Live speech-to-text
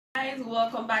guys,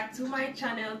 welcome back to my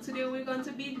channel. Today we're going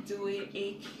to be doing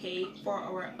a cake for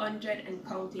our 100 and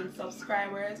counting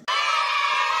subscribers.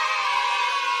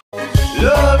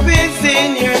 Love is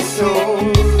in your soul,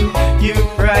 your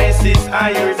price is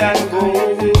higher than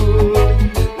gold.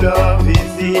 Love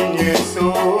is in your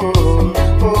soul.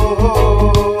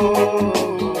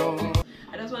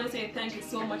 I just want to say thank you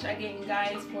so much again,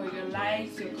 guys, for your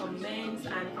likes, your comments,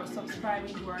 and for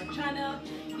subscribing to our channel.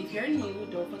 If you're new,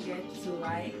 don't forget to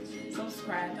like,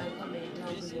 subscribe, and comment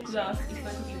down below. Plus, it's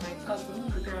going to be my cousin,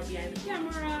 the girl behind the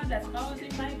camera, that's always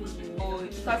in my video. So,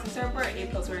 because it's her birthday,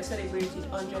 plus we're celebrating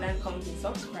 100 and counting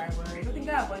subscribers. I think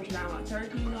I have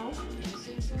 130 now.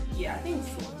 Yeah, I think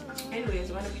so.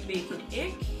 Anyways, we're going to be baking a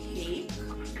cake.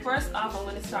 First off, I'm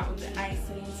going to start with the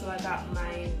icing. So I got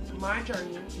my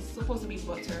margarine. It's supposed to be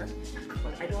butter,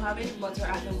 but I don't have any butter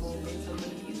at the moment, so I'm going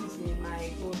to be using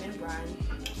my Golden Brand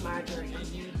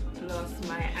margarine plus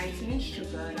my icing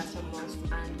sugar, that's a must,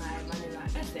 and my vanilla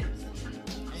essence.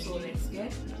 So let's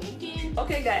get cooking.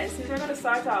 Okay guys, so we're going to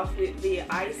start off with the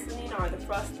icing or the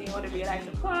frosting, whatever you like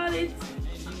to call it.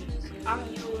 I'm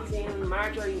using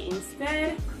margarine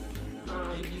instead.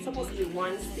 It's supposed to be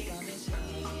 1 stick,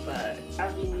 but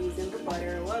I've been using the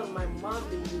butter. Well, my mom's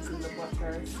been using the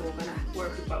butter, so we're gonna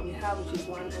work with what we have, which is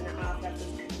 1.5 that's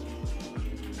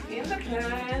in the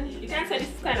pan. You can say this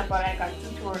is kind of like a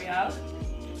tutorial.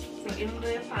 So in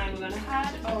the pan we're gonna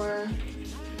add our,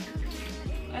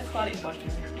 let's call it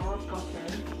butter, our butter.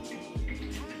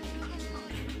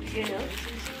 Yeah.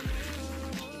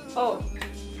 Oh,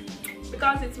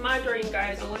 because it's margarine,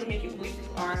 guys, I'm gonna make it whip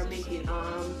or make it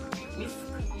whisk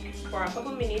for a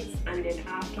couple minutes, and then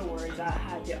afterwards I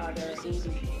add the other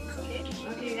ingredients.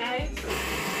 Okay guys,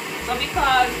 so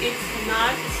because it's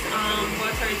not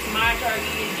butter, it's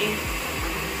margarine, it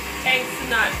tends to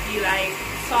not be like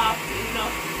soft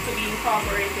enough to be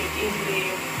incorporated in the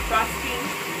frosting,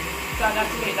 so I got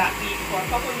to let that be for a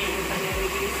couple minutes, and then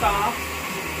it'll be soft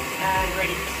and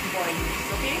ready for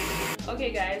use. Okay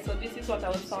guys, so this is what I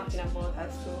was talking about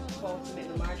as to how to make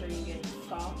the margarine get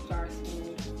soft or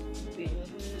smooth.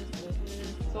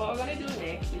 So what we're gonna do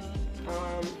next is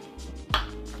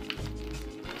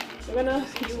we're gonna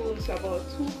use about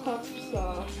 2 cups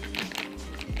of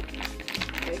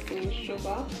icing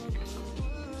sugar.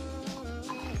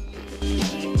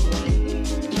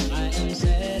 I am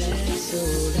sad and so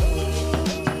down.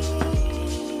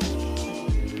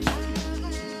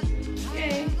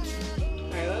 Okay,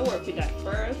 alright, we'll work with that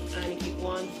first, and if it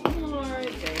wants more,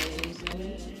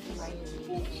 then my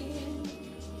kitchen.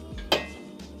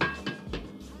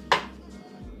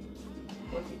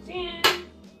 Put it in,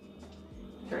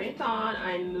 turn it on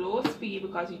and low speed,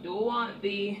 because you don't want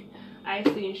the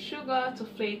icing sugar to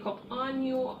flake up on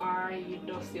you or you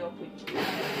dust it up with you.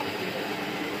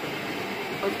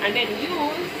 And then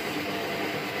use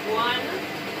 1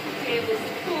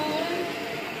 tablespoon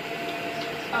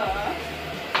of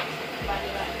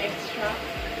vanilla extract.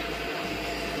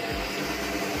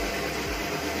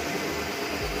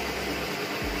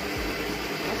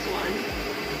 That's 1.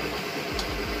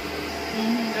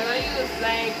 I'm gonna use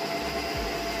like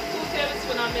 2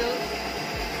 tablespoons of milk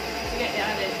to get the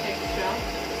added texture.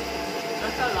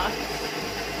 That's a lot.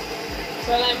 So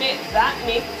I'm gonna make that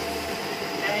mix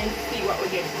and see what we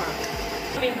get from it.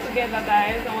 Coming together,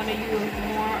 guys, I want to use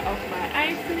more of my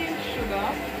icing sugar.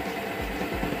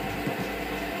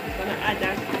 I'm gonna add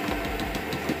that.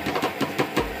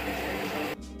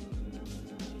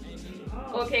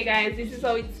 Okay guys, this is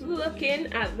how it's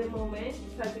looking at the moment,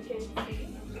 as you can see.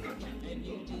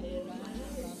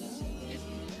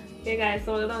 Okay guys,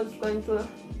 so I'm just going to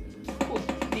put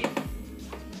this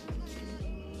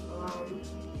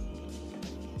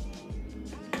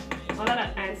all of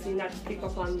that icing that stick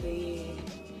up on the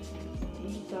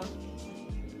heater.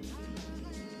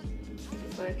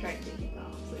 Just going to try to take it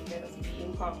off so it can just be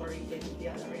incorporated with the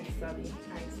other rest of the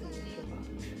icing and sugar.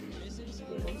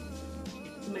 You know,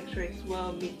 to make sure it's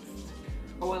well mixed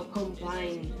or well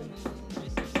combined.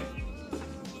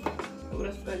 I'm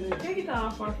just going to take it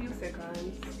off for a few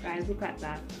seconds. Guys, look at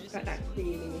that. Look at that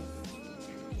creaminess.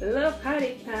 Look at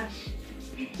it, Tash.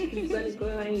 It's going to go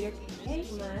on your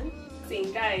cake, man. See,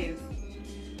 guys,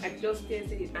 I just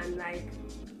tasted it and like,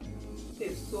 it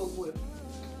tastes so good.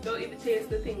 Don't even taste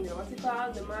the thing there. What's it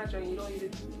called? The margarine. You don't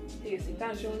even taste it.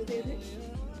 Tash, you want to taste it?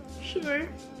 Sure.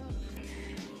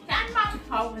 Can mom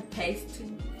hold the taste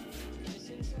too?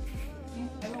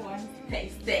 Everyone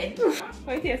tasted.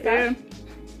 What it tastes like?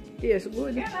 Yes,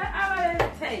 good. Yeah, I want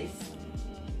to taste.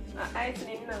 Icing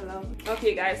in love.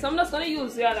 Okay guys, so I'm just going to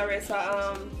use the other rest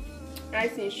of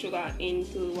icing sugar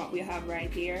into what we have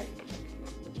right here.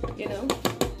 You know.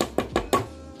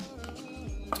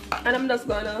 And I'm just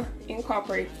gonna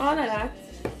incorporate all of that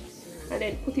and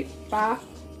then put it back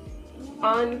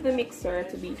on the mixer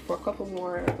to beat for a couple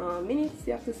more minutes,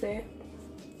 you have to say.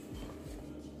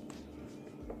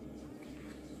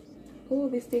 Oh,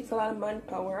 this takes a lot of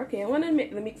manpower. Okay, I want to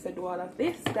make the mixer do all of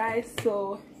this, guys,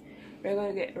 so we're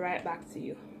gonna get right back to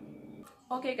you.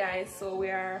 Okay guys, so we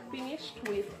are finished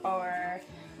with our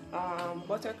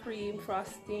buttercream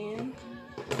frosting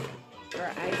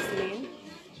or icing.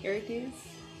 Here it is.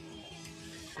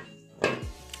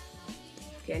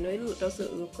 Okay, I know it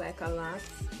doesn't look like a lot,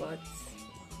 but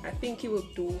I think it will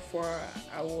do for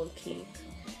a whole cake.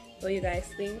 What do you guys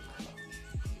think?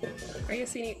 Are you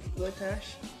seeing it good,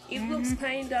 Tash? It looks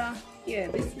kinda, yeah,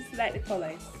 this is like the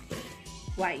color is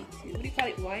white. Would you call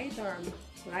it white or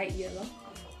light yellow?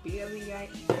 Really light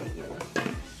yellow.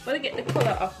 But I get the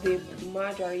color of the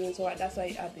margarine, so that's why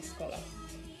I add this color.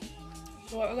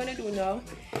 So what we're gonna do now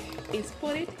is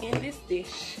put it in this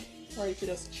dish for it to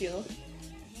just chill,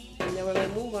 and then we're gonna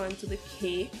move on to the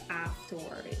cake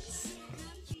afterwards.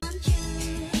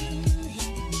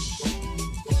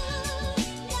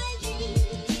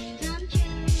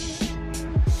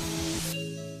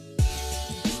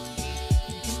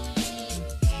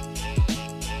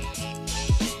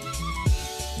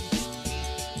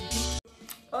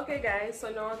 Okay guys, so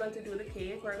now we're going to do the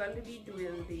cake. We're going to be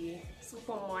doing the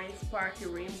Super Moist Party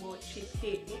Rainbow Chip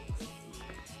Cake Mix.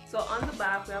 So on the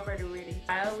back we have already ready.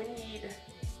 We need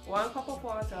 1 cup of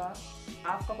water,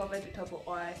 half cup of vegetable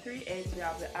oil, 3 eggs. We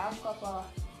have the half cup of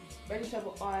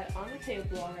vegetable oil on the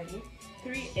table already,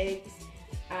 3 eggs,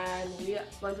 and we are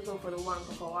going to go for the 1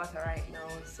 cup of water right now.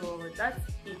 So that's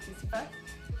it.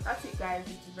 That's it guys.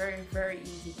 It's very, very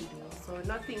easy to do. So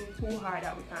nothing too hard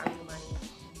that we can't really manage.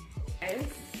 And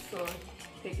so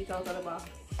take it out of the box.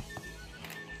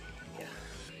 Yeah.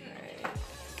 Alright.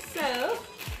 So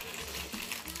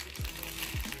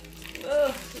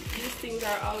these things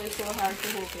are always so hard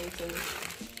to open. So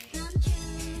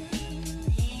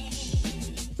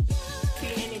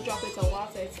see any droplets of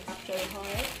water, it's actually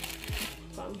hard.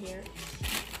 Come here.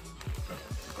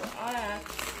 So all that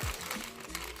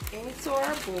into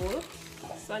our bowl.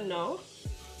 So now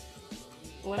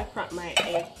I'm gonna crack my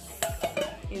eggs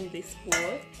in this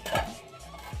bowl.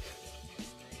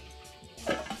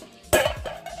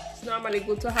 It's normally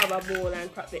good to have a bowl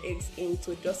and crack the eggs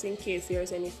into, just in case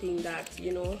there's anything that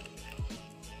you know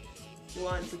you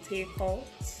want to take out.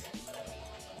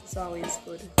 It's always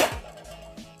good.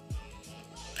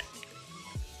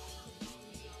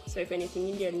 So if anything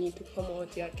in there need to come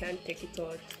out, you can take it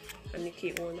out and the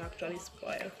cake won't actually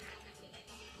spoil.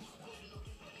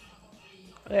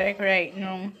 Like right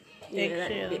now.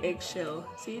 Yeah, like the eggshell.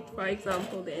 See, for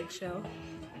example, the eggshell.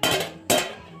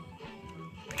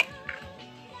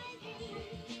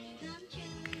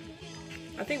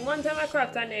 I think one time I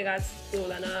cracked an egg at school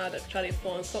and I had actually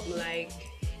found something like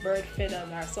bird feathers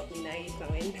or something like it and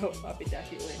went up a bit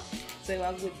that it went. So it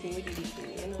was a good thing we did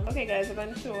it, you know. Okay guys, we're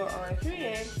going to throw our 3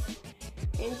 eggs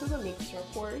into the mixture,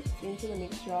 pour it into the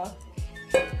mixture.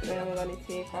 Then we're going to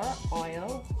take our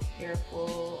oil,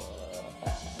 careful.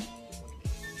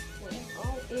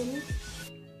 All in.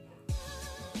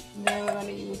 Then we're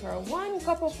gonna use our 1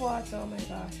 cup of water. Oh my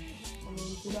gosh. I'm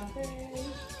going to do that in.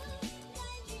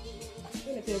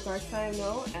 We're gonna take our time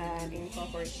now and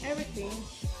incorporate everything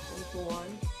into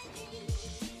one.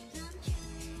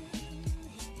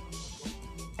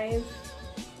 Guys,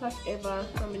 as ever,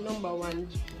 I'm the #1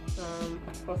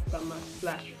 customer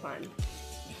 / fan.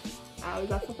 I always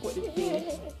have to put this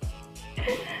thing.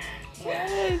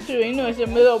 True, know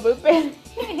some little bit better.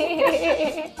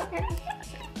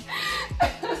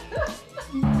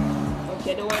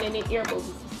 Okay, the one in the ear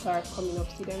bubbles start coming up.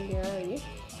 See them there already?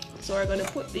 So we're gonna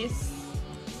put this.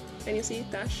 Can you see it,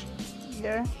 Tash?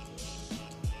 Yeah.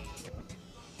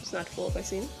 It's not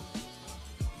focusing.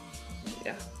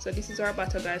 Yeah. So this is our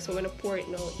batter, guys. So we're gonna pour it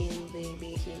now in the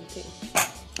baking thing.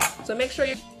 So make sure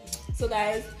you. So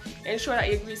guys, ensure that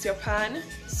you grease your pan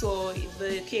so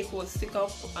the cake will stick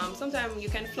up. Sometimes you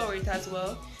can flour it as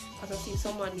well, as I see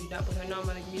someone do that, but I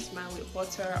normally grease mine with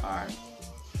butter or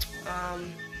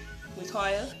with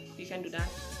oil. You can do that,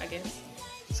 I guess.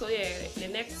 So yeah, the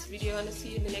next video you're gonna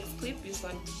see in the next clip is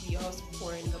going to be us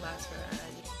pouring the batter.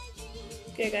 And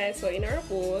okay guys, so in our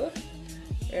bowl,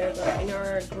 in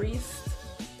our greased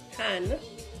pan,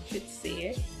 should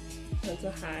say, going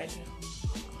to add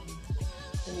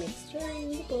the mixture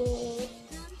in the bowl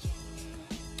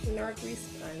in our grease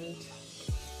pan.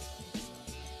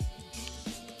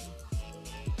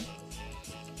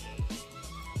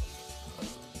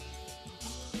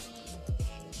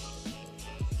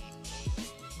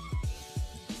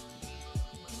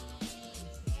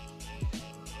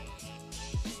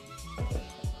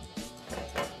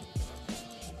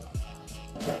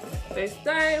 So it's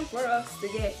time for us to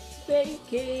get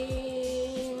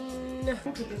baking.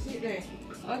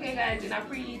 Okay guys, in a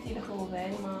preheated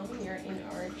oven, Mom, you're in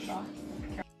our shop.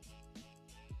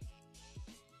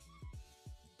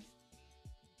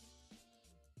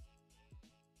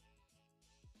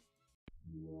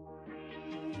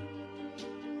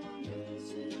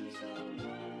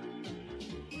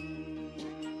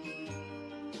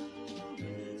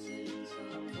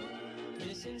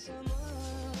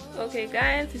 Okay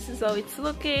guys, this is how it's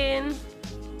looking.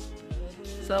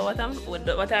 So what I'm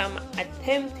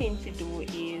attempting to do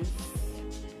is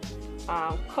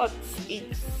cut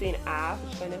it in half.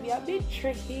 It's gonna be a bit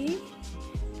tricky,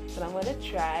 but I'm gonna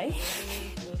try.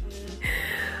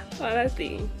 What I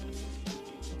think.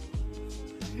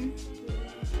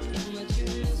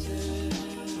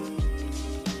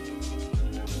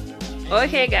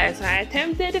 Okay guys, so I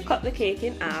attempted to cut the cake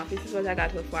in half. This is what I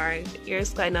got so far.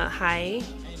 Here's kind of high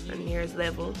and here's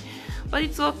level, but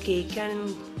it's okay.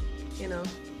 Can, you know,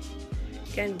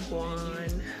 can go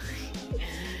on.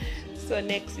 So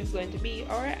next is going to be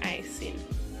our icing.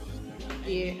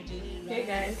 Yeah. Okay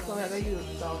guys, so we're gonna use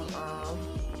some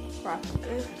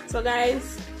frosting. So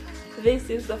guys, this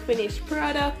is the finished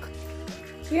product.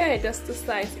 Yeah, just to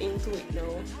slice into it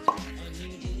now.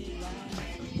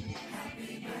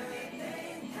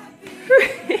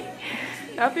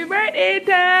 Happy birthday,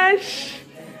 Tash!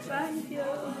 Thank you.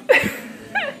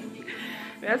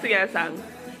 Let's sing a song.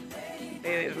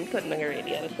 I'm putting on the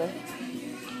radio.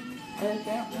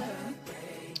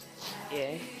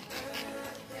 Yeah.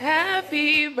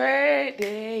 Happy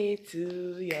birthday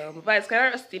to you. My voice kind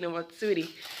of rusty now, but sweetie.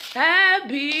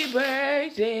 Happy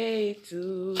birthday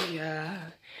to ya.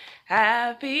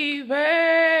 Happy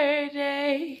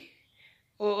birthday.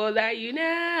 How old are you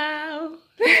now?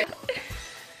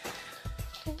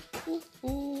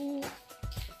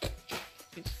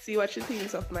 See what she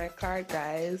thinks of my card,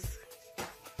 guys.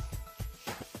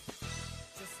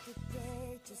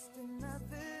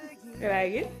 You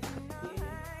like it?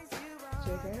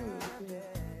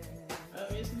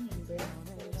 Always remember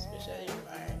how special you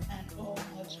are and how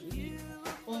much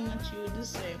you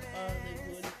deserve all the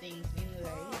good things in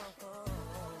life.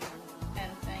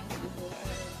 And thank you for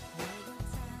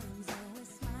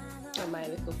And my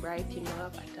little bright in my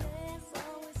bottom.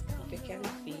 If you can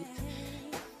see it.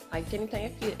 Like anytime you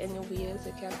feel any ways,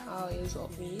 you can always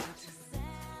upbeat.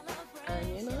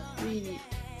 And you know, really,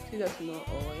 you just know,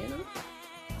 oh, you know,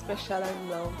 special and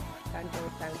love. And how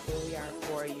thankful we are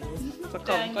for you. So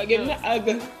come give me a hug.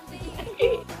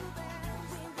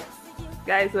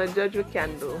 Guys, no judge we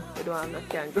can do. We don't have no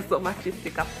candle, so much is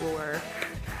stick a floor.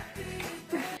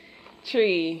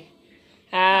 3.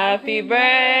 Happy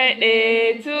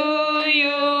birthday to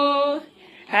you.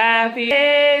 Happy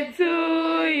birthday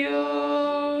to you.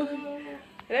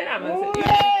 Then I'm gonna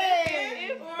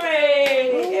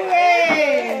say,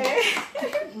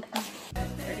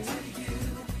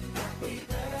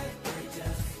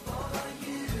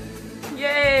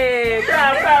 yay!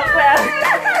 Clap, clap, clap.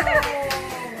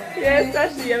 Yes,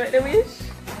 Tashi, you make the wish.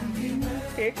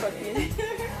 Okay, cut in.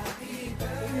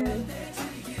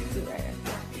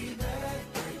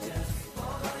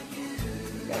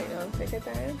 Take your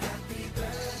time.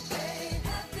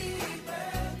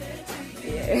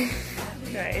 Yeah.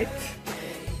 Right.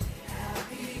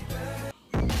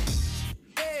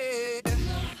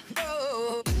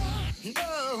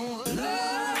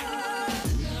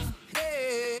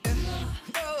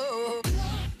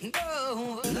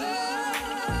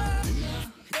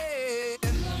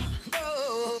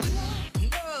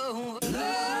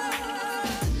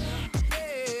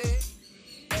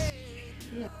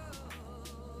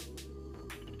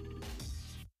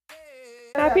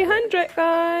 Happy 100,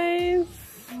 guys!